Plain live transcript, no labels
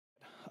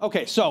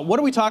Okay, so what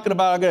are we talking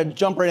about? I'm going to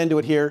jump right into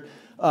it here.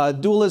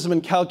 Dualism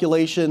and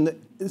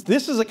calculation.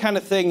 This is the kind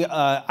of thing,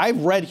 I've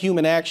read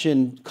Human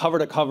Action cover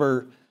to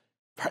cover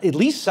at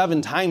least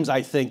 7 times,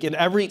 I think. And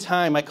every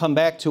time I come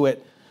back to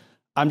it,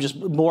 I'm just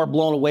more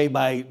blown away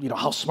by,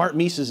 how smart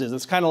Mises is.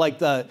 It's kind of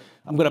like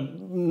I'm going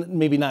to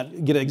maybe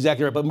not get it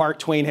exactly right, but Mark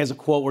Twain has a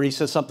quote where he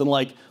says something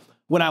like,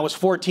 when I was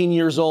 14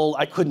 years old,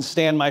 I couldn't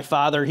stand my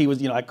father. He was,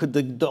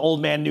 the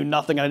old man knew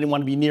nothing and I didn't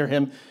want to be near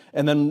him.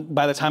 And then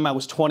by the time I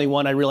was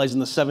 21, I realized in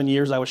the 7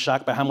 years I was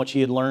shocked by how much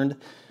he had learned.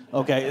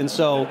 Okay, and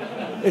so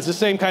it's the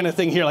same kind of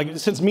thing here. Like,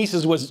 since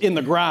Mises was in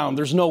the ground,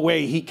 there's no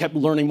way he kept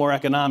learning more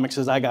economics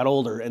as I got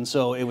older. And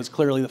so it was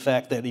clearly the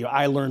fact that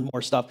I learned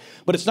more stuff.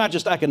 But it's not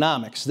just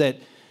economics. That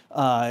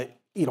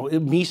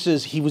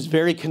Mises, he was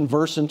very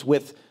conversant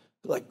with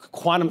like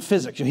quantum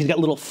physics. He's got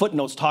little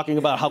footnotes talking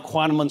about how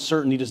quantum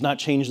uncertainty does not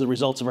change the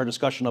results of our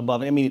discussion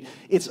above. I mean,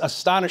 it's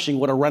astonishing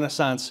what a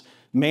Renaissance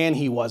man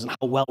he was and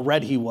how well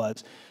read he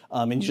was.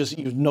 And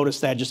you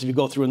notice that just if you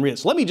go through and read it.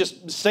 So let me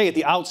just say at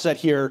the outset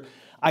here,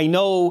 I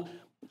know,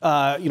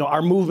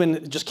 our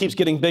movement just keeps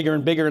getting bigger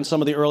and bigger, and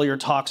some of the earlier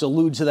talks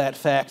allude to that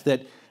fact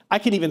that I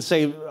can even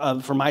say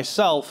for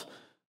myself,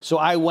 so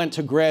I went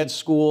to grad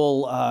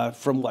school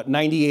from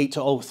 98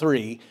 to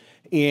 03,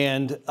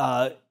 and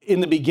in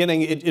the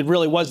beginning, it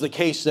really was the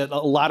case that a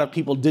lot of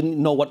people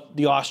didn't know what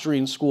the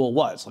Austrian school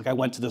was. Like, I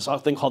went to this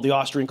thing called the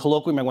Austrian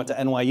Colloquium. I went to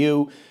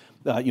NYU.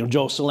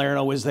 Joe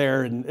Salerno was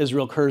there, and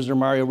Israel Kirzner,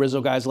 Mario Rizzo,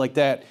 guys like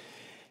that.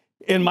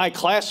 And my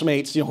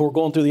classmates, who were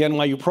going through the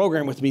NYU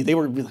program with me, they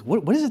were like,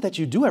 what is it that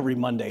you do every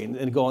Monday?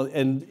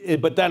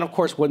 But then, of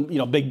course, when,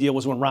 big deal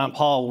was when Ron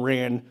Paul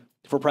ran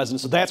for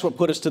president. So that's what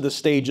put us to the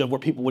stage of where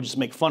people would just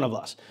make fun of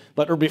us.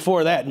 Or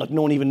before that,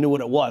 no one even knew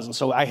what it was. And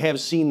so I have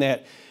seen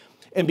that.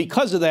 And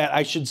because of that,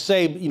 I should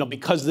say,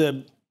 because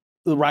the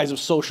rise of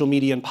social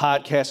media and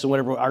podcasts and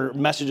whatever, our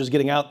message is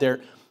getting out there.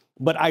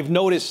 But I've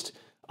noticed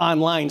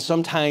online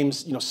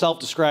sometimes,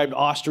 self-described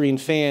Austrian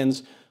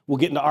fans will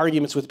get into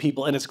arguments with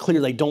people, and it's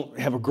clear they don't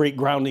have a great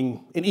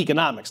grounding in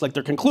economics. Like,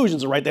 their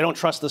conclusions are right. They don't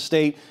trust the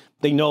state.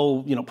 They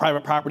know,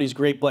 private property is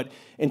great, but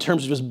in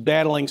terms of just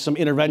battling some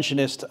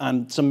interventionist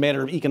on some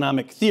matter of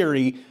economic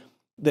theory,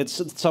 that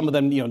some of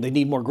them, they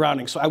need more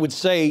grounding. So I would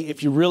say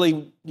if you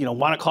really,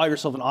 want to call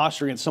yourself an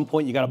Austrian, at some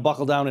point you got to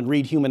buckle down and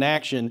read Human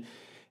Action,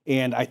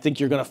 and I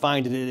think you're going to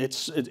find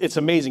it's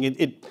amazing.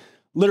 It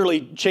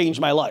literally changed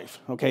my life.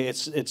 Okay,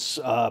 it's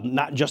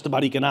not just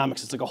about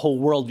economics. It's like a whole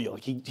worldview.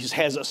 Like, he just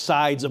has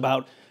asides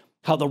about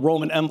how the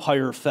Roman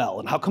Empire fell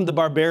and how come the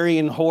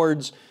barbarian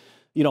hordes,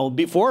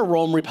 before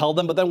Rome repelled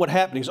them, but then what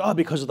happened? He's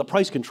because of the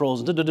price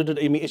controls. I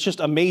mean, it's just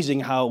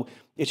amazing how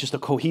it's just a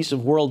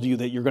cohesive worldview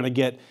that you're going to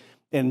get.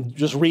 And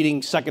just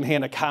reading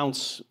secondhand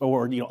accounts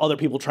or other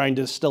people trying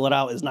to distill it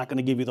out is not going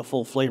to give you the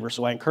full flavor.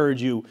 So I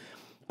encourage you,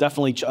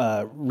 definitely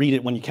read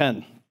it when you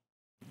can.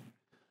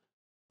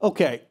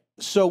 Okay,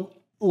 so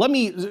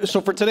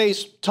for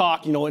today's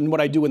talk, and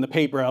what I do in the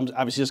paper, I'm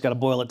obviously just got to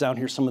boil it down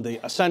here, some of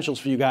the essentials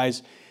for you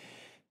guys.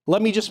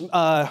 Let me just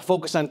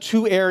focus on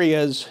 2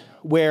 areas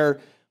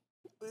where,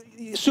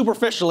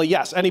 superficially,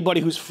 yes,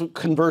 anybody who's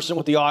conversant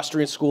with the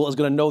Austrian school is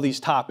going to know these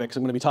topics.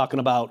 I'm going to be talking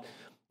about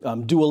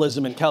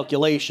dualism and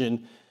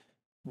calculation.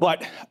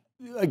 But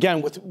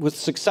again, with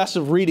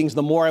successive readings,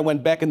 the more I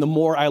went back and the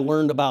more I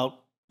learned about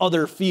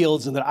other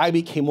fields and that I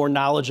became more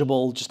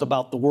knowledgeable just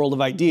about the world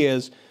of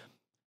ideas,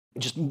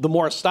 just the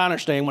more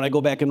astonished I am when I go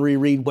back and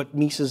reread what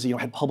Mises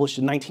had published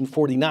in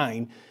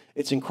 1949.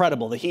 It's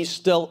incredible that he's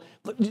still,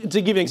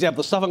 to give you an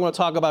example, the stuff I'm going to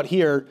talk about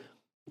here,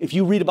 if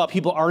you read about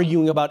people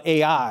arguing about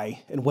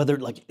AI and whether,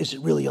 is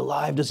it really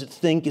alive? Does it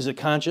think? Is it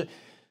conscious?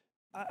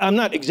 I'm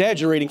not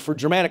exaggerating for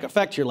dramatic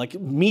effect here. Like,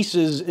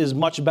 Mises is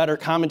much better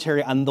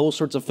commentary on those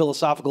sorts of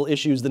philosophical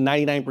issues than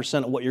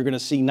 99% of what you're going to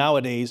see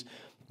nowadays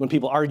when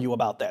people argue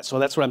about that. So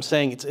that's what I'm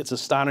saying. It's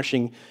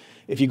astonishing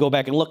if you go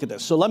back and look at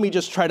this. So let me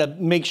just try to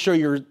make sure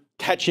you're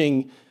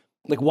catching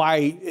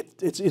why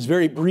it's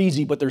very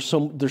breezy, but there's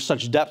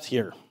such depth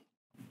here.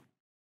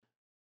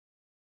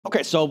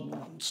 Okay,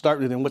 so start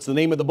with what's the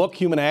name of the book?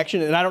 Human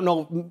Action. And I don't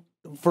know,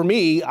 for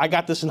me, I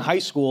got this in high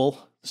school,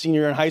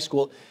 senior year in high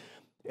school.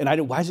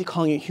 And why is he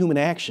calling it Human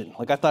Action?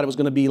 I thought it was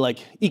going to be like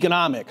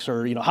economics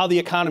or, how the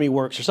economy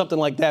works or something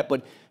like that.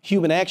 But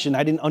Human Action,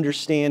 I didn't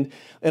understand.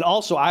 And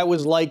also, I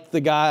was like the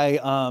guy,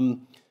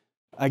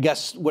 I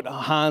guess what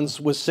Hans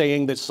was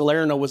saying, that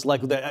Salerno was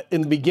like that.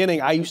 In the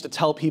beginning, I used to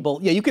tell people,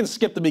 yeah, you can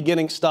skip the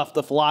beginning stuff,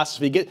 the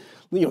philosophy, get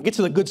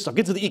to the good stuff,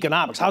 get to the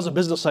economics. How's a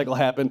business cycle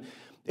happen?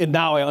 And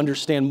now I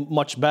understand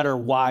much better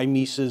why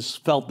Mises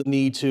felt the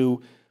need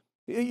to,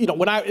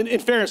 in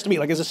fairness to me,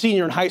 as a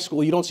senior in high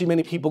school, you don't see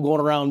many people going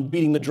around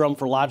beating the drum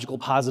for logical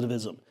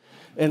positivism.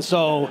 And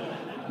so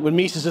when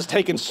Mises has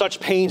taken such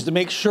pains to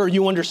make sure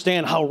you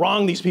understand how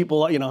wrong these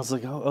people are, it's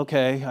like, oh,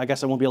 okay, I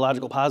guess I won't be a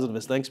logical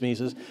positivist. Thanks,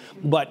 Mises.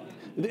 But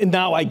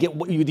now I get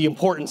the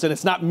importance, and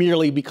it's not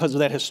merely because of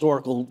that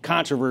historical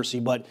controversy,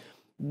 but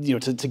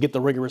to get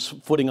the rigorous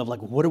footing of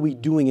what are we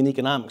doing in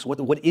economics?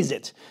 What is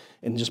it?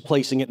 And just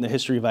placing it in the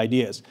history of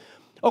ideas.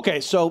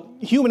 Okay, so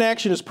human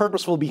action is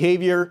purposeful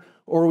behavior,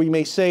 or we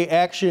may say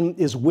action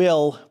is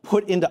will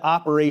put into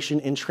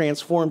operation and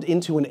transformed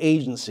into an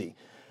agency.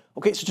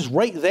 Okay, so just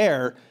right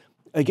there,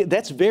 again,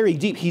 that's very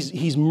deep.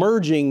 He's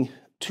merging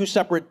two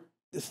separate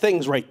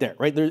things right there,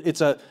 right?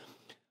 It's a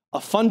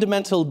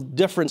fundamental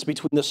difference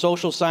between the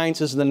social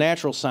sciences and the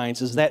natural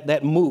sciences,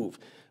 that move,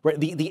 right?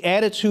 The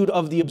attitude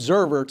of the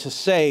observer to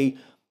say,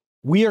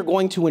 we are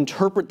going to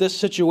interpret this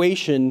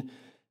situation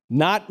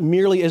not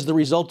merely as the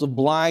result of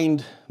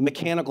blind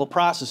mechanical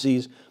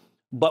processes,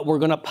 but we're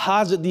going to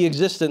posit the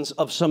existence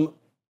of some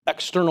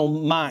external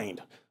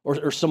mind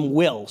or some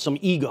will, some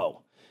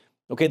ego.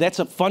 Okay, that's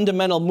a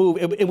fundamental move.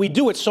 And we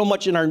do it so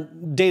much in our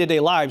day-to-day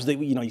lives that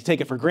you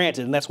take it for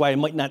granted, and that's why it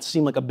might not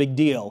seem like a big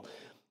deal.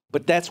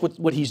 But that's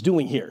what he's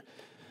doing here,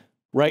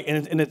 right?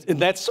 And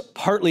that's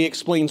partly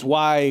explains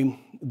why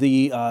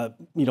the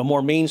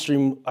more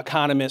mainstream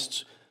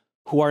economists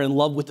who are in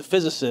love with the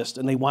physicist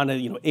and they want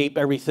to ape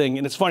everything.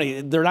 And it's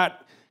funny, they're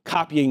not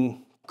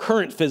copying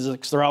current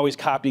physics, they're always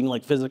copying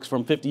like physics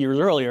from 50 years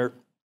earlier.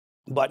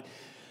 But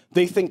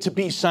they think to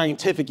be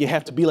scientific, you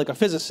have to be like a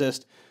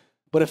physicist.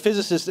 But a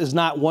physicist is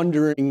not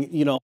wondering,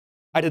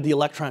 why did the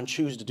electron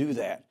choose to do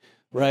that,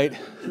 right?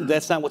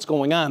 That's not what's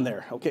going on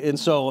there. Okay, and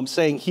so I'm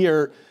saying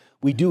here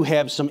we do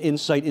have some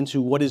insight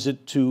into what is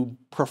it to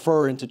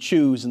prefer and to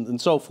choose and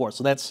so forth.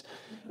 So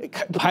it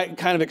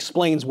kind of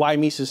explains why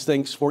Mises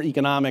thinks for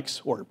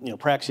economics or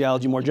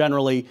praxeology more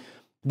generally,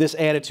 this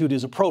attitude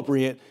is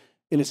appropriate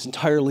and it's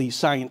entirely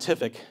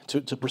scientific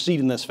to proceed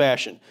in this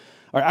fashion.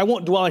 All right, I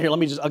won't dwell on here.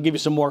 I'll give you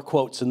some more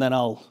quotes and then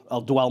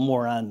I'll dwell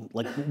more on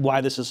why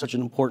this is such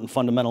an important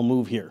fundamental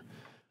move here.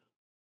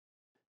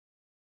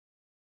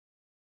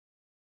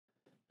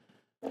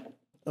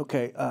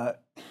 Okay,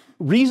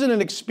 reason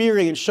and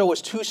experience show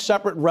us two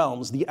separate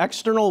realms, the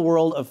external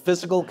world of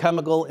physical,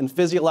 chemical, and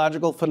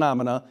physiological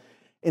phenomena,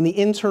 and the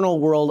internal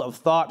world of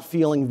thought,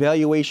 feeling,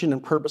 valuation,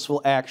 and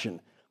purposeful action.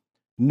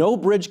 No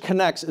bridge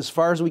connects, as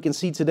far as we can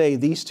see today,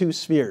 these two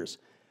spheres.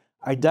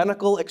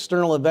 Identical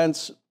external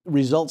events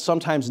result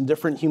sometimes in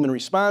different human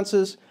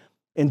responses,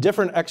 and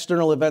different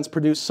external events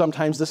produce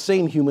sometimes the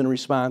same human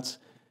response.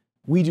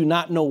 We do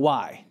not know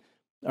why.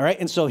 All right,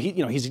 and so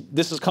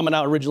this is coming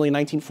out originally in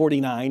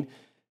 1949,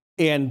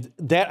 and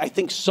that I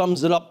think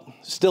sums it up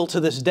still to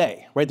this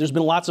day. Right, there's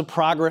been lots of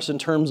progress in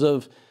terms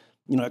of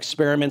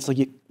experiments like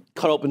you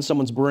cut open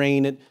someone's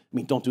brain.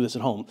 Don't do this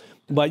at home,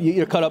 but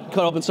you cut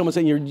open someone's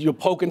and you're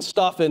poking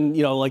stuff, and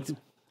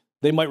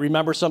they might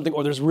remember something.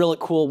 Or there's really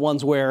cool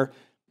ones where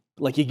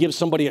you give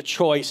somebody a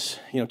choice,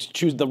 to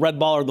choose the red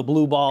ball or the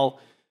blue ball,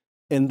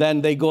 and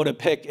then they go to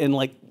pick, and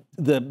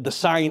the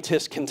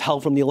scientist can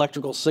tell from the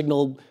electrical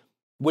signal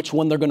which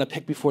one they're going to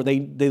pick before they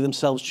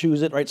themselves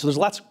choose it, right? So there's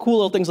lots of cool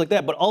little things like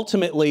that, but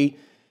ultimately,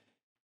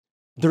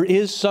 there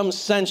is some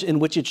sense in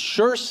which it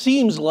sure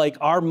seems like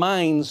our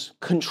minds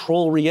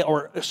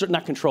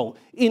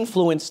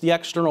influence the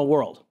external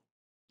world.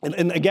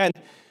 And again,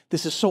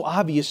 this is so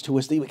obvious to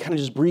us that we kind of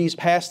just breeze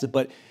past it,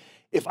 but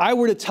if I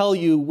were to tell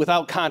you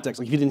without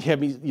context, if you didn't have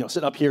me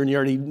sit up here and you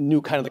already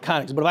knew kind of the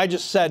context, but if I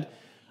just said,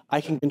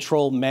 I can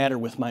control matter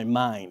with my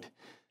mind,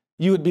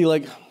 you would be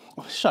like,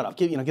 oh, shut up,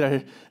 get out of here.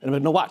 And I'm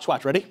like, no, watch,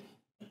 ready?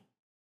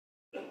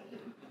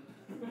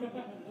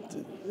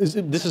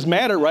 This is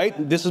matter, right?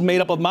 This is made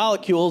up of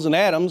molecules and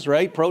atoms,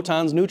 right?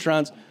 Protons,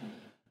 neutrons.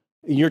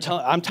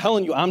 I'm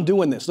telling you, I'm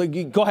doing this.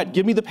 Go ahead,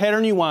 give me the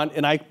pattern you want,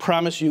 and I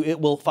promise you it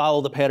will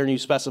follow the pattern you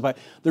specify.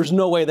 There's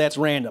no way that's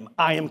random.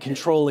 I am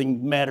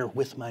controlling matter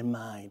with my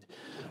mind,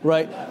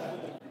 right?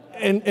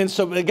 And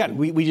so again,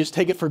 we just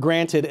take it for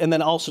granted, and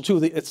then also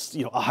too, it's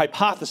a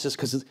hypothesis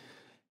because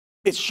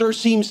it sure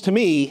seems to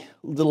me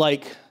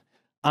like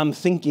I'm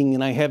thinking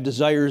and I have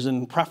desires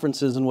and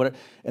preferences and whatever,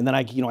 and then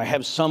I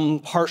have some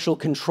partial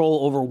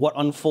control over what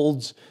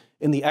unfolds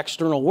in the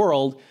external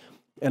world,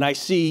 and I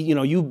see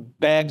you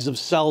bags of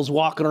cells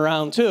walking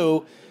around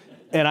too,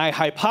 and I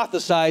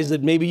hypothesize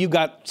that maybe you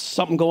got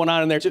something going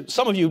on in there too.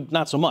 Some of you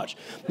not so much,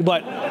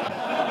 but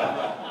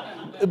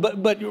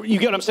but you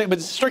get what I'm saying.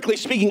 But strictly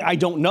speaking, I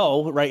don't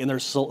know, right? And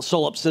there's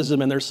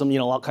solipsism, and there's some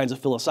all kinds of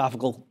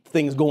philosophical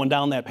things going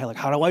down that path. Like,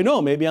 how do I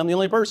know? Maybe I'm the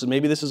only person.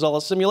 Maybe this is all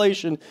a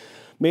simulation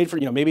made for,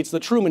 maybe it's the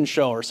Truman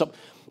Show or something.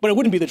 But it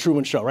wouldn't be the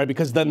Truman Show, right?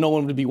 Because then no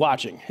one would be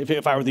watching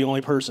if I were the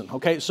only person,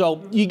 okay?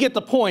 So you get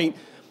the point.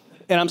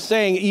 And I'm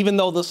saying, even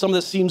though some of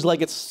this seems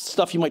like it's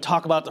stuff you might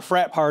talk about at the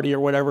frat party or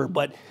whatever,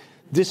 but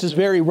this is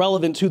very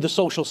relevant to the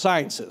social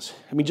sciences.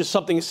 Just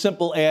something as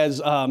simple as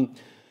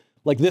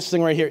like this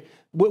thing right here.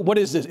 What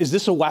is this? Is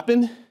this a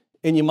weapon?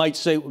 And you might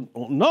say,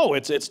 well, no,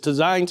 it's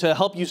designed to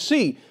help you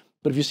see.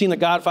 But if you've seen The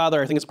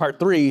Godfather, I think it's part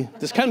 3,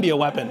 this can be a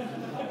weapon.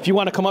 If you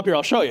want to come up here,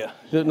 I'll show you.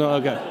 No,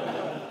 okay.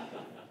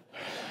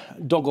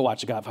 Don't go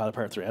watch The Godfather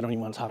Part 3. I don't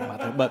even want to talk about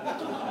that, but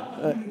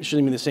it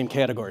shouldn't be in the same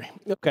category.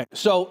 Okay,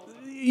 so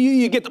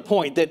you get the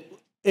point that,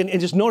 and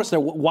just notice there,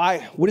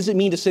 what does it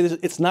mean to say this?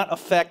 It's not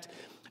effect.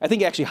 I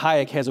think actually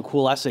Hayek has a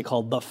cool essay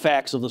called The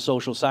Facts of the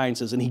Social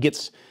Sciences, and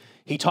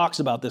he talks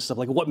about this stuff,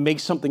 like what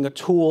makes something a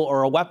tool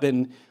or a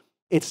weapon.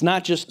 It's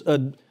not just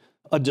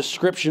a a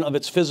description of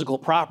its physical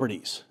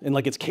properties and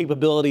like its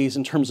capabilities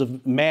in terms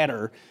of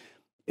matter.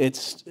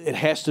 It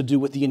has to do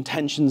with the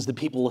intentions that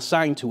people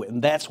assign to it,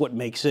 and that's what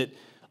makes it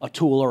a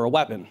tool or a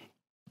weapon.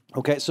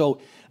 Okay,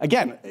 so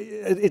again,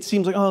 it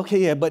seems like, oh, okay,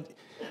 yeah, but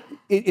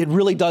it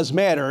really does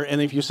matter.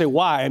 And if you say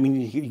why, I mean,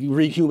 you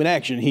read Human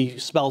Action, he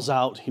spells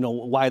out,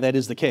 why that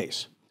is the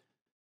case.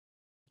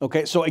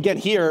 Okay, so again,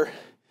 here,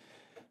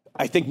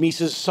 I think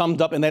Mises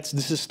summed up, and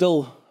this is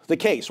still the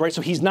case, right?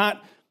 So he's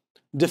not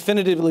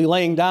definitively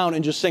laying down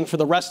and just saying for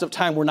the rest of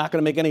time we're not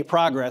going to make any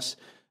progress.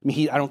 I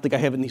mean, I don't think I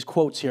have it in these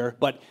quotes here,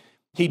 but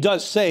he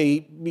does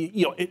say,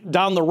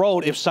 down the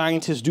road, if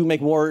scientists do make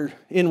more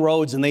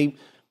inroads and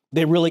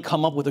they really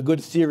come up with a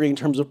good theory in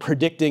terms of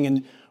predicting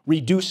and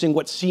reducing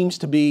what seems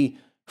to be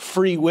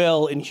free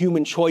will and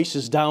human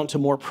choices down to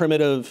more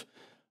primitive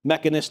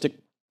mechanistic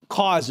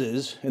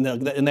causes, and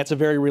that's a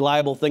very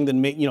reliable thing, then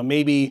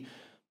maybe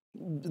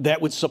that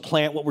would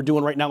supplant what we're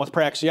doing right now with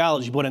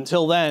praxeology. But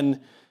until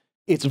then,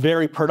 it's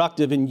very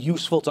productive and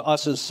useful to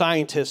us as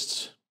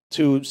scientists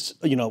to,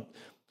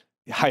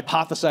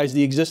 hypothesize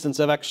the existence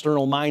of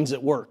external minds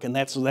at work, and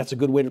that's a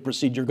good way to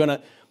proceed.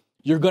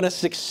 You're gonna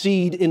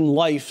succeed in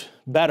life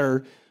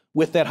better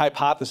with that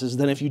hypothesis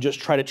than if you just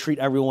try to treat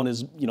everyone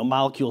as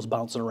molecules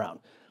bouncing around.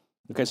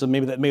 Okay, so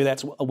maybe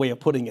that's a way of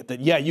putting it. That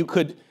you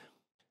could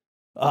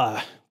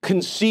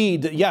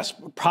concede that yes,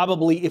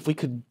 probably if we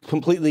could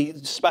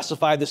completely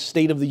specify the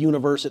state of the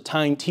universe at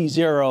time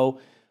t0,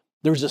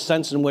 there's a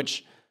sense in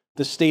which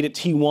the state at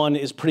T1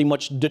 is pretty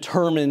much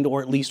determined,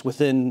 or at least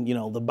within,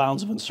 the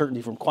bounds of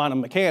uncertainty from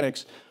quantum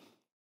mechanics.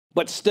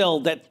 But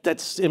still,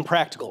 that's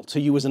impractical to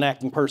you as an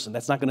acting person.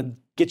 That's not going to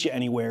get you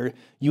anywhere.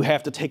 You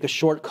have to take a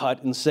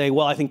shortcut and say,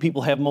 well, I think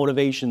people have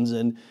motivations,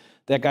 and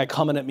that guy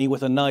coming at me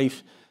with a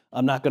knife,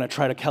 I'm not going to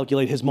try to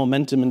calculate his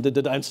momentum, and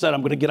instead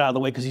I'm going to get out of the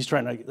way because he's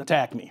trying to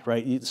attack me,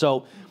 right?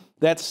 So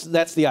that's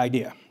the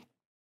idea.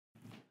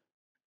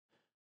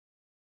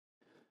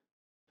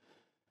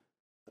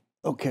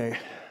 Okay.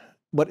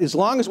 But as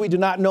long as we do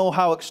not know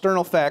how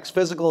external facts,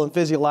 physical and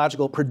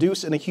physiological,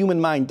 produce in a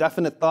human mind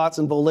definite thoughts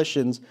and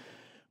volitions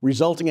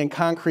resulting in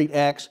concrete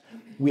acts,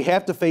 we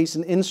have to face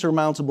an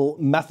insurmountable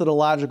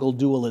methodological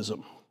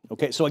dualism.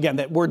 Okay, so again,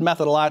 that word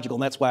methodological,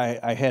 and that's why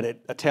I had it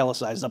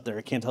italicized up there.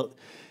 I can't tell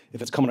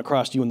if it's coming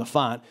across to you in the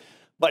font.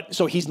 But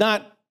so he's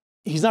not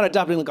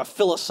adopting like a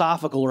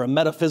philosophical or a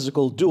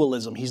metaphysical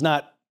dualism. He's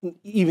not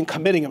even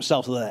committing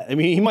himself to that. I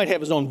mean, he might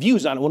have his own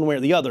views on it one way or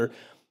the other,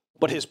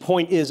 but his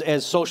point is,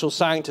 as social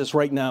scientists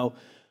right now,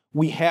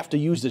 we have to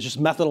use this,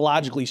 just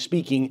methodologically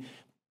speaking,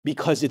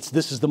 because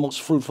this is the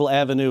most fruitful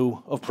avenue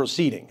of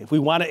proceeding. If we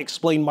want to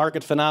explain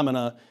market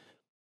phenomena,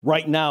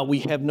 right now we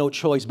have no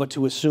choice but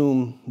to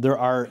assume there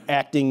are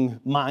acting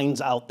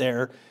minds out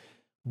there,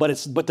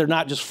 but they're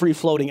not just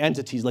free-floating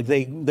entities. Like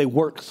they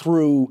work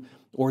through,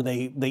 or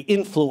they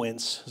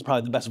influence, is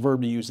probably the best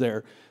verb to use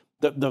there,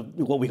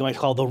 what we might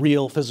call the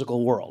real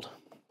physical world.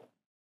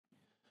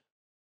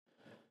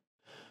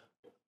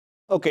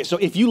 Okay, so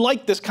if you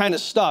like this kind of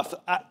stuff,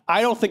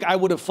 I don't think I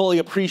would have fully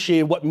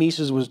appreciated what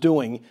Mises was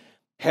doing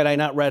had I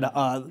not read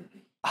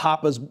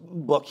Hoppe's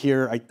book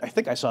here. I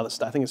think I saw this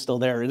stuff. I think it's still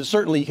there. And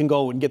certainly you can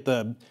go and get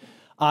the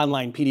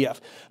online PDF.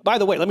 By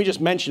the way, let me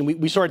just mention,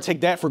 we sort of take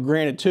that for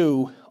granted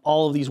too,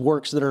 all of these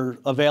works that are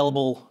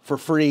available for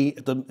free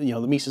at the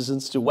Mises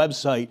Institute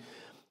website.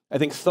 I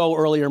think Tho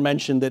earlier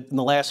mentioned that in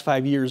the last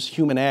 5 years,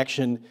 Human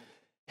Action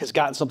has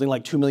gotten something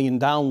like 2 million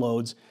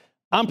downloads.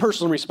 I'm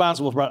personally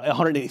responsible for about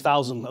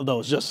 180,000 of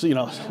those, just,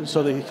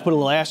 so they put a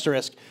little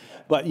asterisk.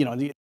 But, you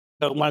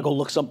don't want to go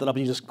look something up,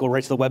 you just go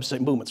right to the website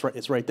and boom,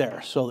 it's right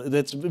there. So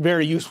that's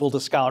very useful to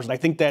scholars. And I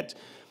think that,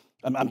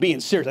 I'm being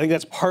serious, I think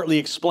that's partly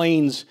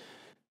explains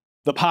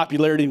the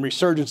popularity and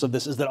resurgence of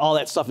this, is that all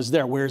that stuff is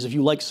there. Whereas if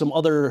you like some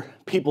other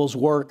people's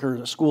work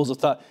or schools of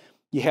thought,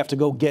 you have to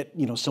go get,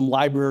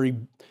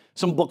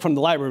 some book from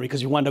the library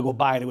because you wanted to go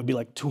buy it, it would be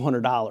like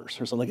 $200 or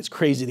something. Like, it's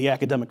crazy, the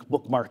academic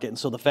book market. And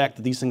so the fact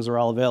that these things are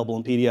all available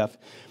in PDF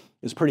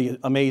is pretty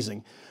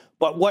amazing.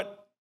 But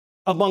what,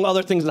 among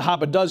other things that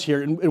Hoppe does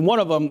here, and one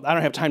of them, I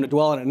don't have time to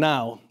dwell on it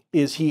now,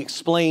 is he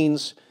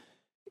explains,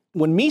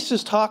 when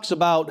Mises talks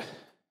about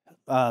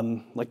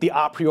like the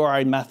a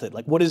priori method,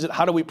 like what is it,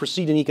 how do we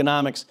proceed in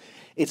economics?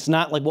 It's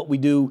not like what we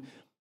do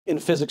in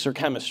physics or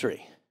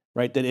chemistry,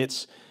 right?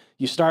 That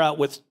you start out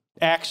with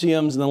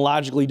axioms and then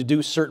logically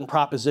deduce certain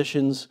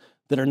propositions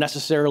that are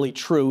necessarily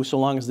true so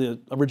long as the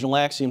original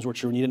axioms were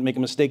true and you didn't make a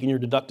mistake in your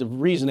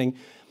deductive reasoning.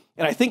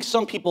 And I think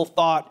some people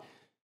thought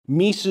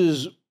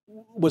Mises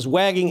was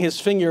wagging his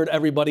finger at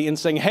everybody and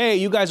saying, hey,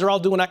 you guys are all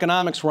doing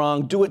economics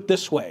wrong, do it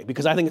this way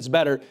because I think it's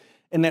better.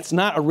 And that's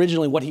not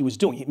originally what he was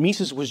doing.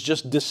 Mises was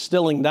just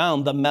distilling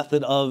down the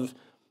method of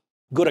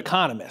good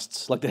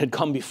economists, like that had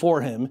come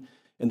before him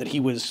and that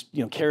he was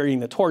carrying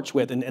the torch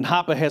with. And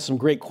Hoppe has some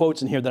great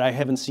quotes in here that I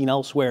haven't seen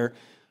elsewhere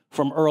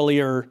from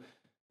earlier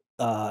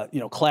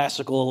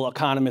classical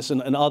economists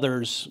and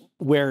others,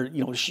 where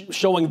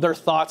showing their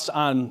thoughts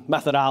on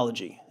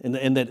methodology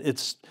and that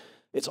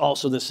it's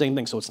also the same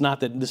thing. So it's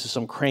not that this is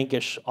some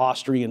crankish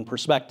Austrian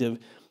perspective.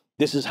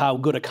 this is how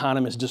good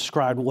economists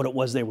described what it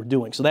was they were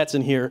doing. So that's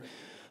in here.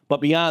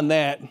 But beyond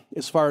that,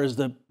 as far as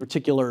the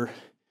particular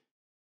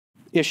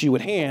issue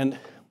at hand,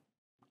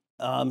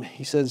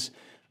 he says,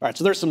 all right,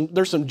 so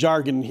there's some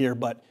jargon here,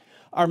 but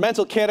our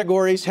mental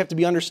categories have to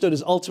be understood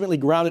as ultimately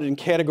grounded in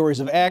categories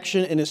of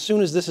action, and as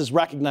soon as this is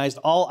recognized,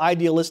 all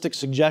idealistic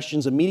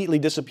suggestions immediately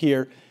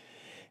disappear.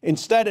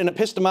 Instead, an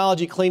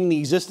epistemology claiming the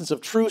existence of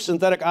true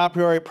synthetic a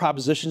priori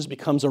propositions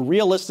becomes a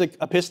realistic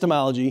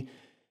epistemology.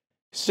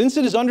 Since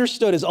it is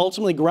understood as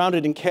ultimately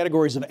grounded in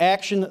categories of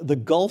action, the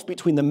gulf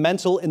between the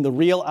mental and the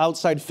real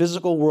outside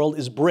physical world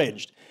is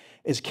bridged.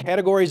 As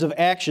categories of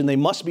action, they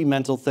must be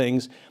mental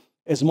things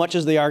as much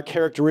as they are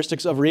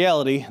characteristics of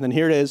reality. And then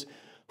here it is,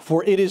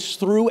 for it is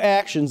through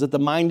actions that the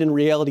mind and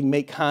reality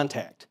make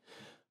contact.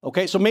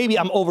 Okay, so maybe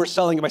I'm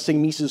overselling it by saying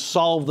Mises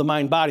solved the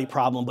mind-body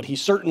problem, but he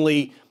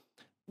certainly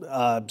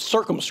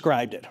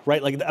circumscribed it,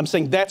 right? Like I'm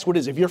saying that's what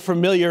it is. If you're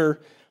familiar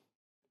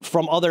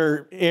from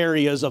other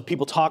areas of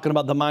people talking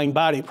about the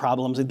mind-body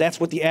problems, and that's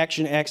what the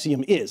action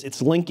axiom is.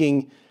 It's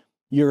linking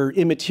your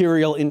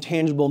immaterial,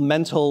 intangible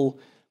mental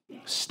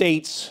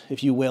states,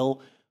 if you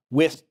will,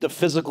 with the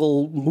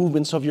physical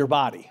movements of your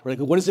body. Right?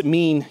 What does it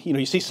mean? You know,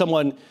 you see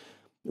someone,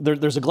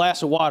 there's a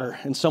glass of water,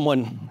 and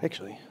someone,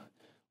 actually,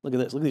 look at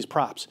this, look at these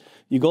props.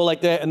 You go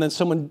like that, and then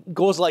someone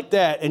goes like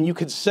that, and you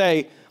could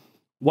say,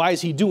 why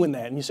is he doing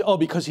that? And you say, oh,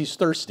 because he's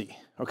thirsty.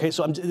 Okay,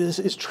 so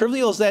as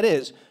trivial as that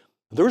is,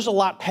 there's a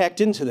lot packed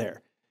into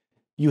there.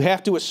 You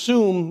have to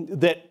assume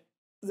that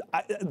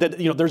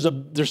you know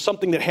there's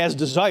something that has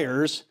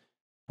desires,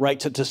 right?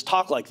 To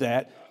talk like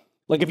that.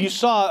 Like if you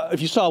saw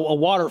a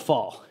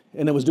waterfall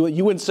and it was doing,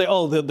 you wouldn't say,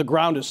 oh, the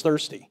ground is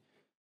thirsty,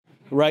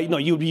 right? No,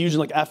 you would be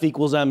using like F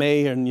equals ma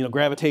and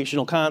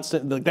gravitational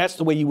constant. Like that's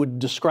the way you would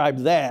describe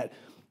that.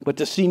 But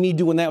to see me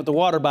doing that with the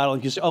water bottle,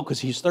 you say, oh, because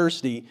he's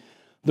thirsty.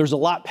 There's a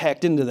lot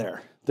packed into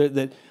there.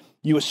 That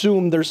you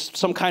assume there's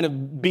some kind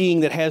of being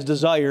that has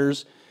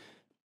desires.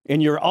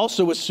 And you're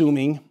also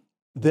assuming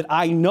that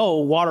I know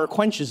water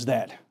quenches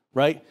that,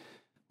 right?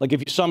 Like if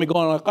you saw me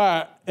going like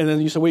that, and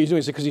then you said, what are you doing?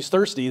 I said, because he's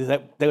thirsty.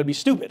 That would be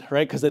stupid,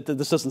 right? Because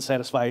this doesn't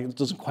satisfy, it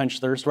doesn't quench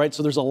thirst, right?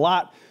 So there's a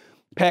lot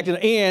packed in,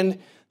 and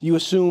you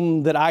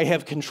assume that I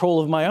have control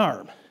of my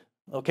arm,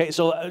 okay?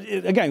 So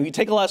again, we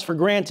take a lot for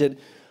granted,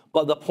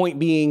 but the point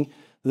being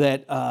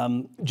that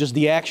just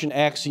the action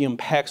axiom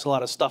packs a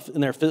lot of stuff in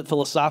there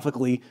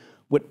philosophically,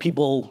 what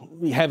people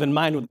have in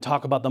mind when they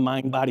talk about the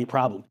mind-body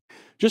problem.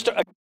 Just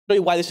to show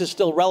you why this is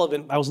still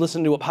relevant, I was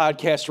listening to a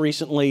podcast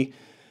recently,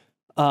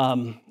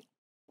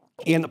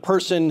 and the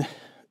person,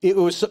 it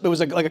was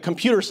like a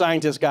computer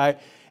scientist guy,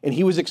 and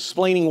he was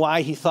explaining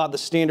why he thought the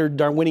standard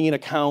Darwinian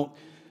account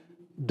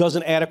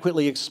doesn't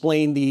adequately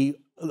explain the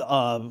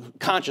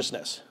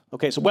consciousness.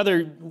 Okay, so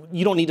whether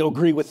you don't need to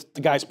agree with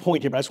the guy's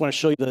point here, but I just want to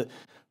show you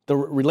the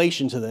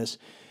relation to this.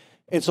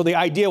 And so the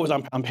idea was,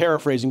 I'm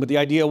paraphrasing, but the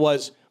idea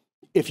was,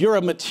 if you're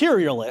a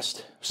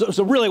materialist,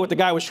 so really what the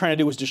guy was trying to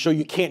do was to show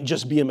you can't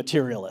just be a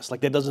materialist. Like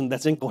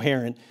that's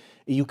incoherent.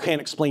 You can't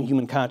explain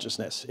human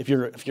consciousness if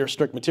you're a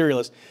strict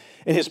materialist.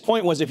 And his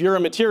point was, if you're a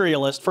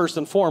materialist, first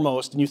and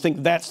foremost, and you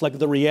think that's like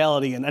the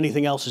reality and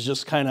anything else is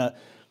just kind of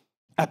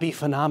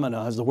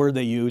epiphenomena is the word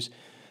they use,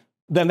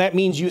 then that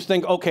means you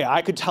think, okay,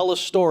 I could tell a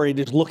story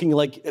that's looking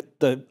like at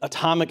the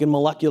atomic and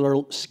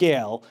molecular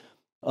scale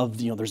of,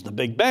 there's the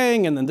Big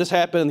Bang, and then this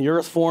happened, and the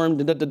Earth formed,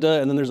 and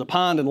then there's a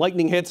pond, and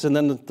lightning hits, and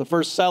then the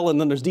first cell, and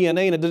then there's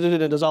DNA, and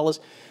there's all this,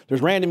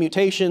 there's random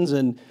mutations,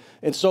 and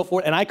so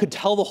forth. And I could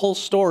tell the whole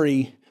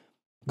story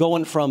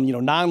going from,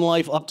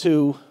 non-life up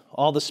to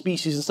all the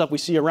species and stuff we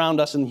see around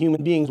us and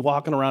human beings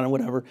walking around and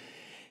whatever.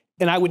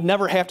 And I would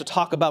never have to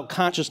talk about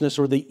consciousness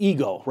or the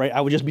ego, right? I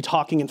would just be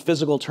talking in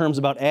physical terms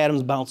about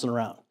atoms bouncing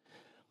around.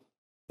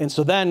 And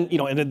so then,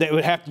 and they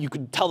would you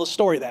could tell the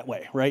story that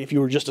way, right? If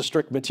you were just a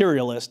strict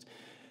materialist.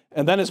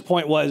 And then his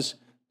point was,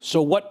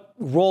 so what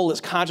role is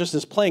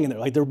consciousness playing in there?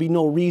 Like there would be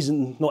no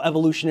reason, no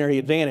evolutionary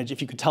advantage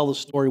if you could tell the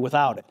story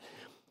without it.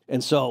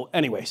 And so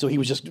anyway, so he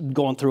was just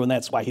going through, and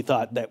that's why he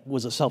thought that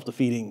was a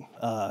self-defeating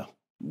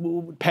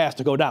path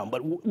to go down.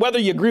 But whether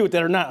you agree with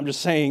that or not, I'm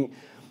just saying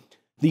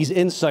these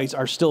insights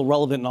are still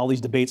relevant in all these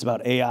debates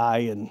about AI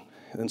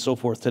and so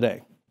forth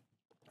today.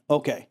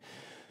 Okay,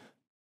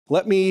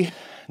 let me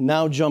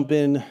now jump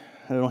in.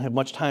 I don't have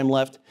much time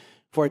left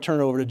before I turn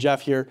it over to Jeff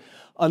here.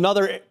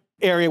 Another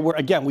area where,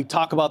 again, we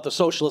talk about the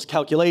socialist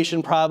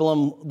calculation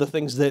problem, the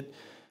things that,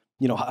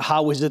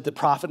 how is it that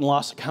profit and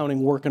loss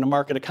accounting work in a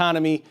market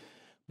economy?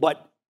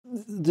 But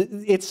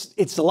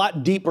it's a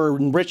lot deeper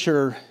and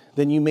richer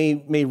than you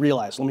may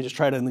realize. Let me just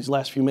try to, in these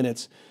last few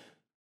minutes,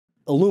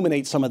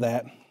 illuminate some of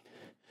that.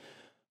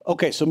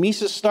 Okay, so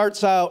Mises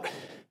starts out,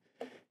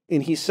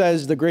 and he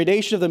says, the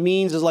gradation of the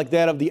means is like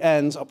that of the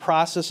ends, a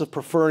process of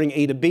preferring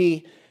A to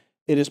B.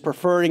 It is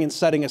preferring and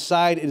setting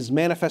aside. It is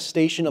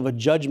manifestation of a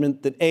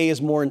judgment that A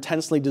is more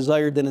intensely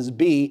desired than is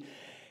B.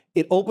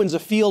 It opens a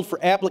field for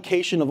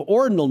application of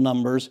ordinal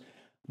numbers,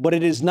 but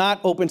it is not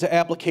open to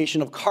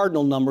application of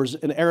cardinal numbers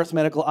and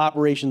arithmetical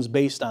operations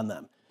based on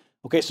them.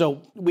 Okay,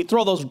 so we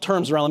throw those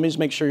terms around. Let me just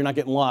make sure you're not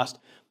getting lost.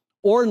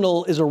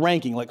 Ordinal is a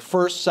ranking, like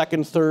first,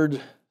 second,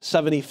 third,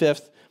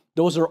 75th.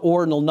 Those are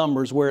ordinal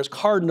numbers, whereas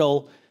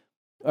cardinal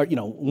are,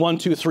 1,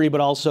 2, 3,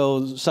 but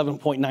also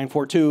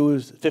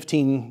 7.942,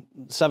 15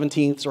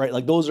 17ths, right?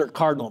 Like those are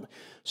cardinal.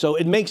 So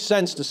it makes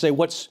sense to say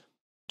what's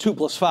 2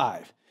 plus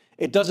 5.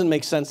 It doesn't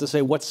make sense to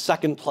say what's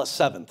second plus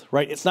seventh,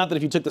 right? It's not that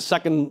if you took the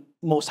second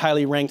most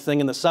highly ranked thing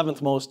and the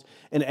seventh most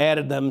and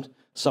added them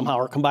somehow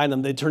or combined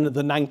them, they'd turn to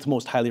the ninth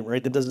most highly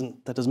ranked. That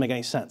doesn't make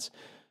any sense.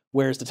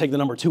 Whereas to take the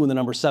number 2 and the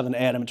number 7,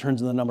 add them, it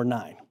turns into the number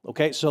 9.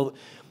 Okay, so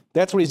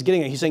that's what he's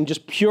getting at. He's saying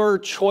just pure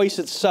choice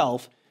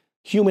itself,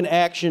 human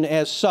action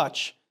as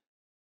such,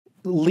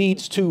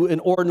 leads to an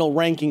ordinal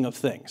ranking of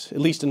things, at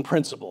least in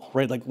principle,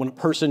 right? Like when a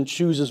person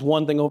chooses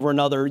one thing over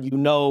another,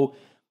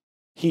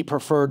 he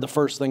preferred the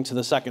first thing to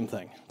the second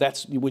thing.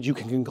 That's what you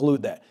can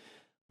conclude that.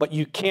 But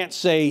you can't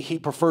say he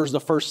prefers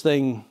the first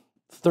thing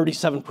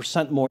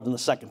 37% more than the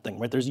second thing,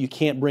 right? You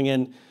can't bring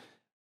in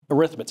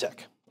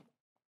arithmetic.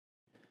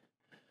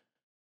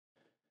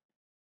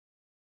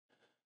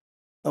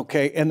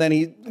 Okay, and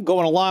then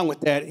going along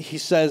with that, he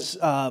says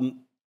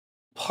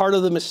part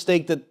of the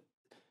mistake that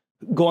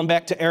going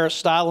back to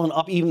Aristotle and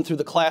up even through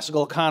the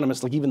classical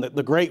economists, like even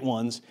the great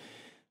ones,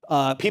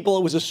 people,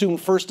 it was assumed,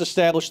 first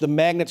established the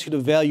magnitude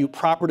of value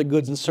proper to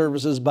goods and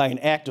services by an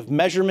act of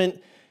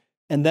measurement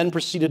and then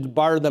proceeded to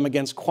barter them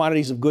against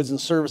quantities of goods and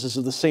services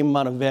of the same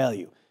amount of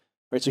value.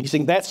 Right? So he's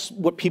saying that's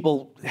what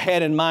people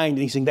had in mind,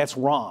 and he's saying that's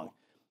wrong.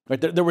 Right?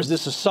 There was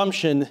this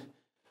assumption,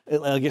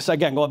 I guess,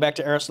 again, going back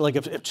to Aristotle, like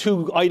if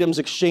 2 items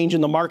exchange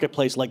in the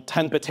marketplace, like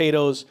 10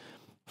 potatoes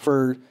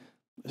for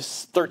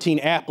 13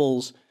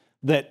 apples,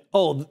 that,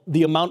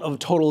 the amount of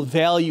total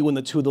value in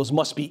the 2 of those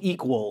must be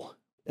equal,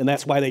 and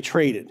that's why they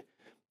traded.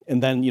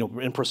 And then,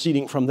 and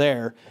proceeding from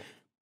there,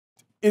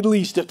 at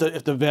least if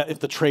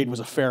the trade was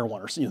a fair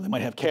one, or they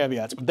might have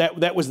caveats, but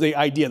that was the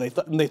idea.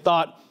 They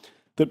thought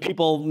that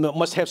people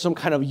must have some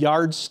kind of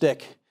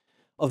yardstick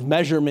of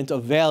measurement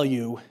of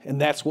value,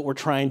 and that's what we're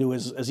trying to,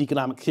 as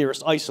economic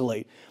theorists,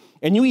 isolate.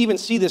 And you even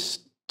see this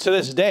to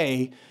this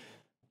day,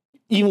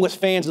 even with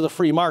fans of the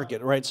free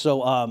market, right?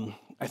 So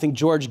I think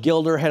George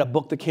Gilder had a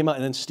book that came out,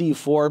 and then Steve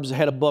Forbes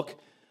had a book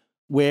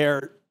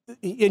where,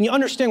 and you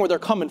understand where they're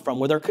coming from,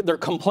 where they're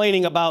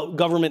complaining about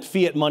government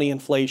fiat money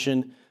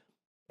inflation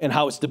and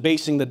how it's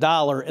debasing the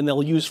dollar, and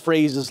they'll use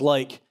phrases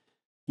like,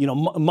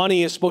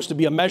 money is supposed to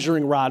be a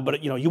measuring rod, but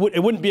it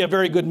wouldn't be a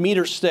very good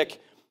meter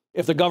stick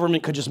if the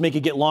government could just make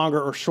it get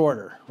longer or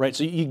shorter, right?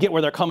 So you get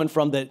where they're coming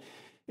from, that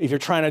if you're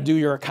trying to do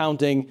your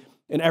accounting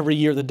and every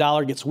year the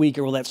dollar gets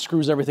weaker, well, that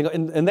screws everything up.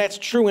 And that's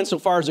true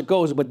insofar as it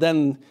goes, but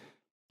then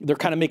they're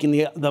kind of making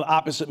the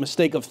opposite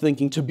mistake of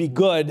thinking to be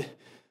good,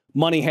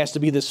 money has to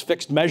be this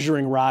fixed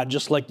measuring rod,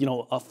 just like,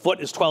 a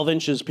foot is 12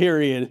 inches,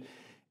 period.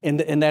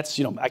 And that's,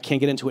 I can't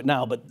get into it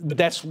now, but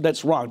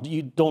that's wrong.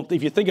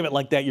 If you think of it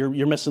like that,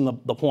 you're missing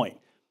the point.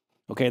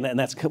 Okay, and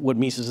that's what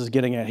Mises is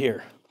getting at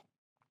here.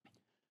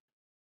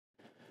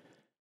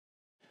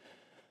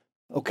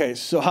 Okay,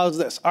 so how's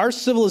this? Our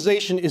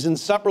civilization is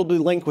inseparably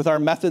linked with our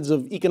methods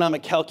of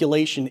economic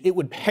calculation. It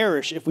would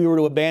perish if we were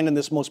to abandon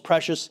this most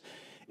precious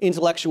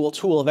intellectual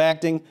tool of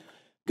acting.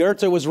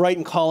 Goethe was right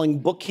in calling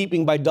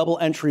bookkeeping by double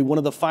entry one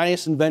of the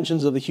finest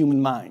inventions of the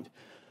human mind.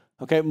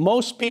 Okay,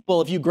 most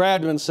people, if you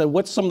grabbed them and said,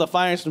 what's some of the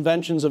finest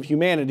inventions of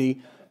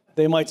humanity?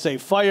 They might say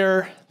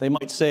fire, they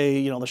might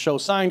say, the show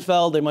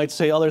Seinfeld, they might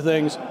say other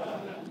things.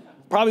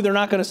 Probably they're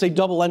not going to say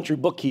double entry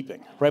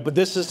bookkeeping, right? But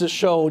this is to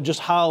show just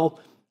how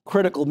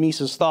critical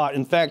Mises thought.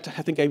 In fact,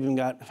 I think I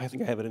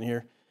have it in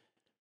here.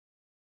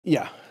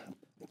 Yeah.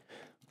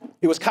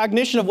 It was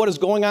cognition of what is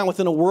going on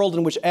within a world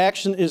in which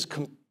action is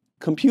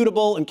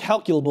computable and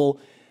calculable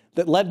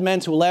that led men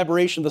to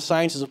elaboration of the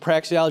sciences of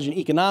praxeology and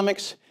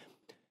economics.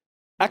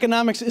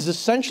 Economics is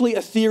essentially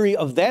a theory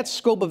of that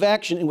scope of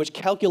action in which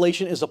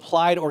calculation is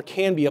applied or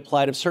can be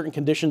applied if certain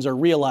conditions are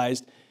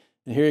realized.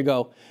 And here you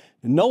go.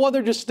 No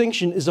other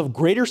distinction is of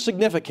greater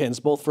significance,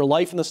 both for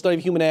life and the study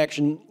of human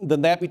action,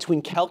 than that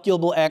between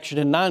calculable action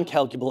and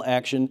non-calculable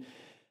action.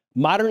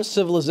 Modern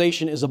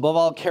civilization is above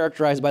all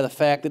characterized by the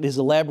fact that it has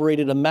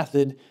elaborated a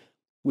method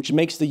which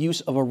makes the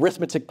use of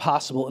arithmetic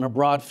possible in a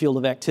broad field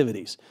of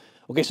activities.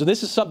 Okay, so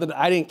this is something that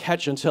I didn't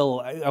catch until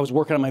I was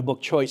working on my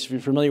book Choice, if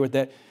you're familiar with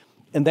that.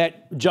 And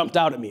that jumped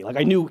out at me. Like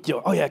I knew,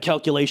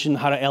 calculation,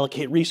 how to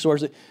allocate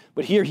resources.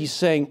 But here he's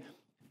saying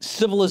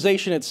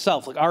civilization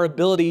itself, like our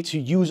ability to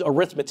use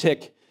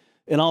arithmetic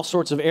in all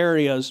sorts of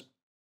areas,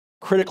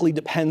 critically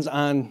depends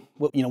on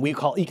what we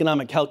call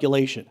economic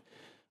calculation.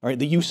 All right,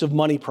 the use of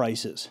money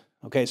prices.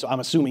 Okay, so I'm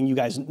assuming you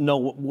guys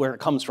know where it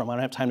comes from. I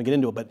don't have time to get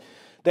into it, but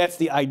that's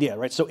the idea,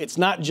 right? So it's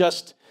not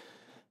just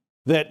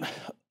that,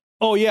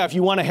 if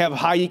you want to have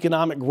high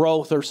economic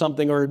growth or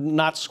something, or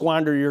not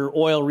squander your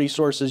oil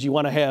resources, you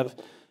want to have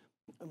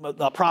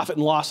a profit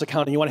and loss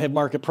accounting, you want to have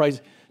market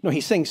price. No,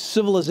 he's saying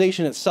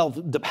civilization itself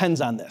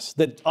depends on this,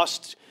 that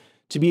us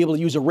to be able to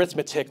use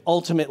arithmetic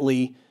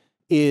ultimately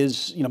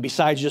is,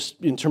 besides just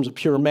in terms of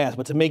pure math,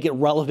 but to make it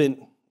relevant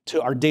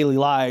to our daily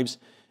lives,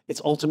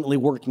 it's ultimately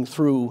working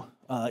through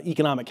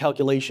economic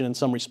calculation in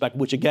some respect,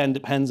 which again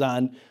depends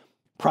on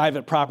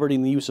private property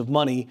and the use of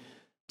money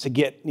to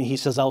get, he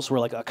says elsewhere,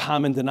 like a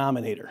common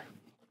denominator.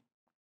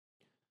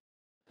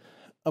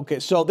 Okay,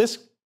 so this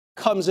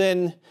comes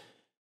in,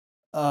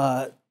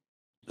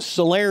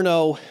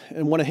 Salerno,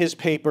 in one of his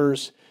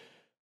papers,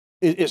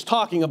 is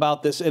talking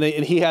about this, and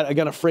he had,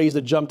 again, a phrase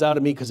that jumped out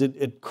at me because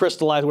it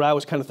crystallized what I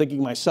was kind of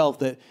thinking myself,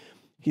 that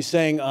he's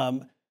saying,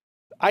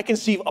 I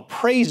conceive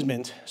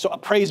appraisement, so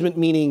appraisement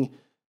meaning,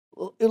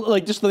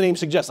 like just the name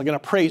suggests, like an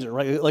appraiser,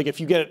 right? Like if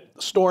you get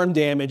storm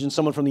damage and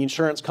someone from the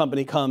insurance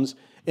company comes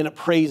and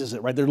appraises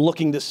it, right? They're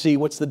looking to see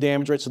what's the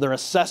damage rate, so they're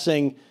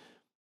assessing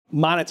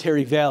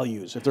monetary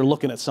values if they're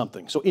looking at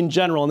something. So in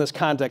general, in this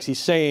context, he's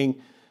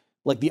saying,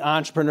 like the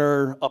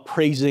entrepreneur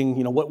appraising,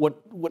 you know, what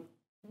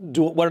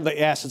are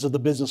the assets of the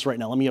business right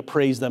now? Let me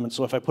appraise them, and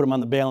so if I put them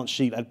on the balance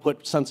sheet, I'd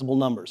put sensible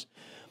numbers.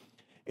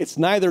 It's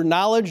neither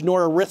knowledge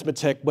nor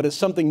arithmetic, but it's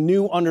something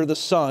new under the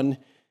sun,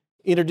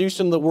 introduced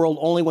into the world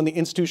only when the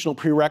institutional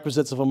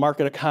prerequisites of a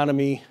market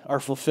economy are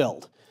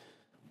fulfilled.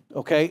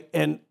 Okay,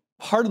 and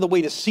part of the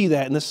way to see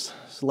that, and this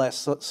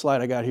last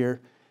slide I got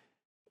here,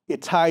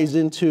 it ties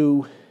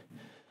into,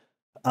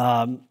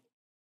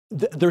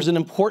 there's an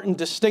important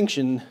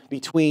distinction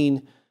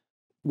between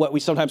what we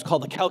sometimes call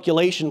the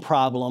calculation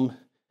problem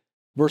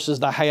versus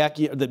the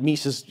Hayekian that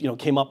Mises,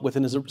 came up with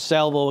in his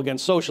salvo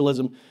against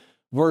socialism,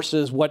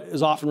 versus what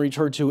is often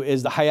referred to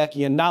as the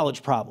Hayekian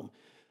knowledge problem.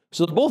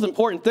 So they're both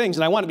important things,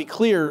 and I want to be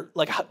clear,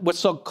 like what's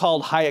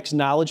so-called Hayek's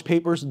knowledge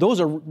papers,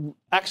 those are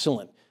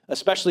excellent,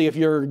 especially if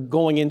you're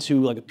going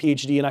into like a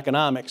PhD in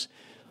economics.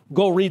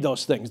 Go read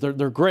those things,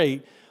 they're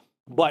great,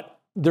 but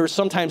there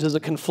sometimes is a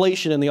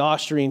conflation in the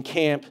Austrian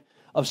camp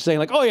of saying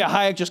like, oh yeah,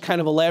 Hayek just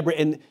kind of elaborate,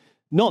 and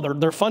no,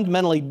 they're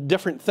fundamentally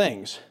different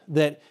things.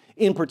 That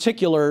in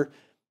particular,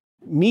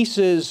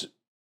 Mises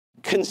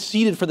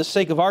conceded for the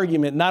sake of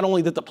argument, not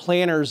only that the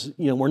planners,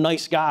 were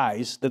nice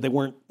guys, that they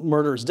weren't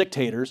murderous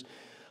dictators,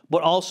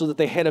 but also that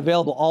they had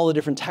available all the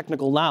different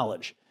technical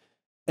knowledge.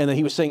 And that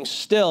he was saying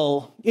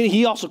still,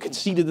 he also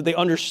conceded that they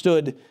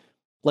understood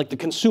like the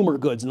consumer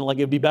goods, and like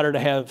it'd be better to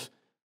have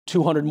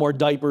 200 more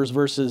diapers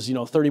versus,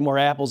 30 more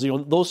apples,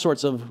 those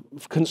sorts of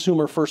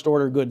consumer first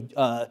order good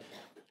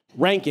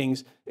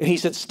rankings. And he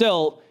said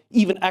still,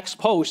 even ex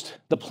post,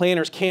 the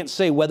planners can't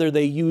say whether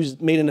they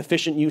made an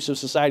efficient use of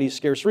society's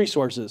scarce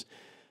resources.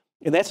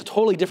 And that's a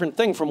totally different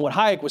thing from what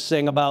Hayek was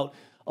saying about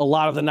a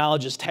lot of the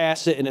knowledge is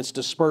tacit and it's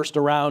dispersed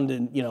around,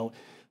 and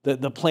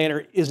the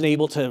planner isn't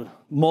able to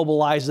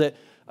mobilize it.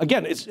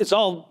 Again, it's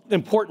all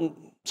important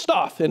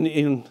stuff, and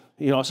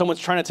if someone's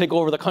trying to take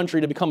over the country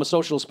to become a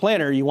socialist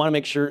planner, you want to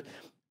make sure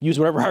use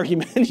whatever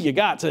argument you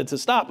got to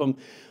stop them.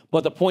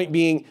 But the point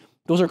being,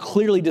 those are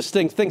clearly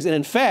distinct things. And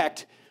in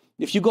fact,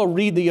 if you go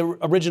read the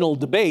original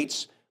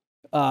debates,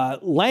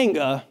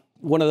 Lange,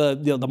 one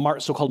of the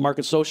so-called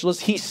market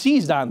socialists, he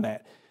seized on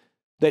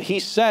that he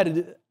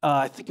said,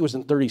 I think it was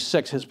in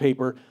 36, his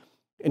paper,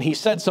 and he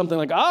said something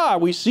like,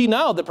 we see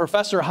now that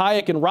Professor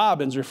Hayek and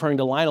Robbins, referring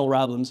to Lionel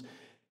Robbins,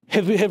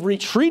 have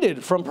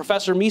retreated from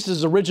Professor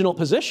Mises' original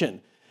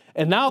position.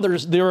 And now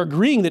they're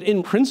agreeing that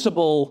in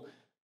principle,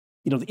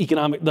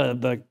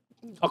 the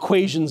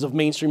equations of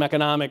mainstream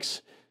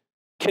economics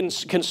can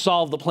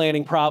solve the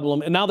planning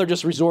problem. And now they're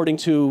just resorting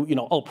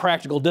to,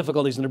 practical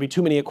difficulties, and there'd be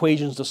too many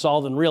equations to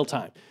solve in real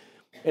time.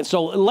 And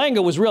so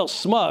Lange was real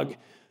smug,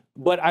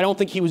 but I don't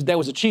think that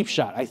was a cheap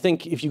shot. I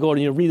think if you go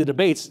and read the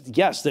debates,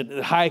 yes, that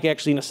Hayek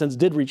actually in a sense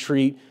did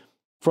retreat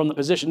from the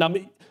position. Now,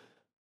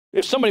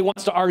 if somebody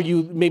wants to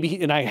argue,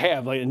 maybe, and I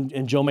have,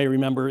 and Joe may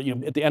remember,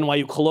 at the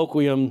NYU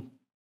colloquium,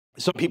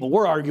 some people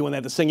were arguing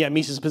that, saying, yeah,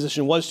 Mises'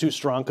 position was too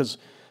strong, because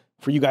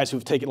for you guys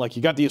who've taken,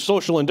 you got the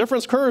social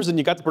indifference curves, and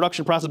you got the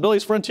production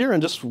possibilities frontier,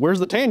 and just where's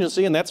the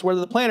tangency, and that's where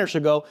the planner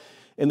should go.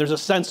 And there's a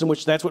sense in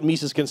which that's what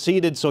Mises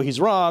conceded, so he's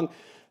wrong.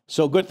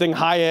 So good thing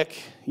Hayek,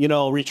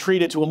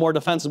 retreated to a more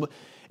defensible.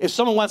 If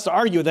someone wants to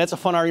argue, that's a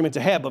fun argument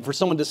to have. But for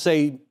someone to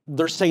say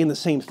they're saying the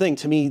same thing,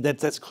 to me,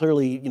 that's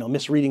clearly,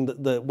 misreading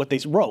what they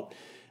wrote.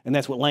 And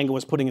that's what Lange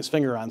was putting his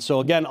finger on. So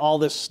again, all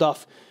this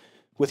stuff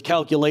with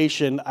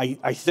calculation,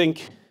 I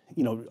think,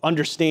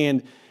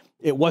 understand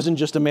it wasn't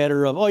just a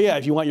matter of, oh yeah,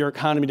 if you want your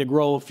economy to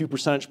grow a few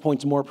percentage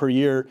points more per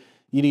year,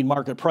 you need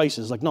market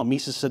prices. Like, no,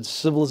 Mises said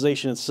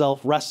civilization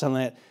itself rests on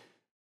that.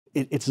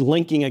 It's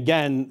linking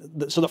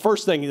again. So the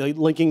first thing,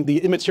 linking the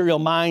immaterial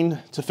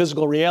mind to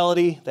physical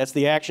reality, that's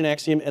the action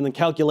axiom. And then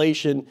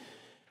calculation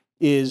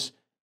is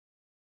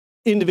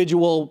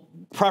individual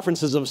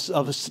preferences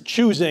of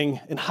choosing,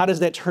 and how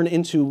does that turn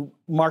into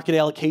market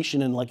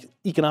allocation and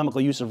economical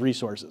use of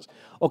resources.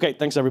 Okay,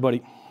 thanks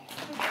everybody.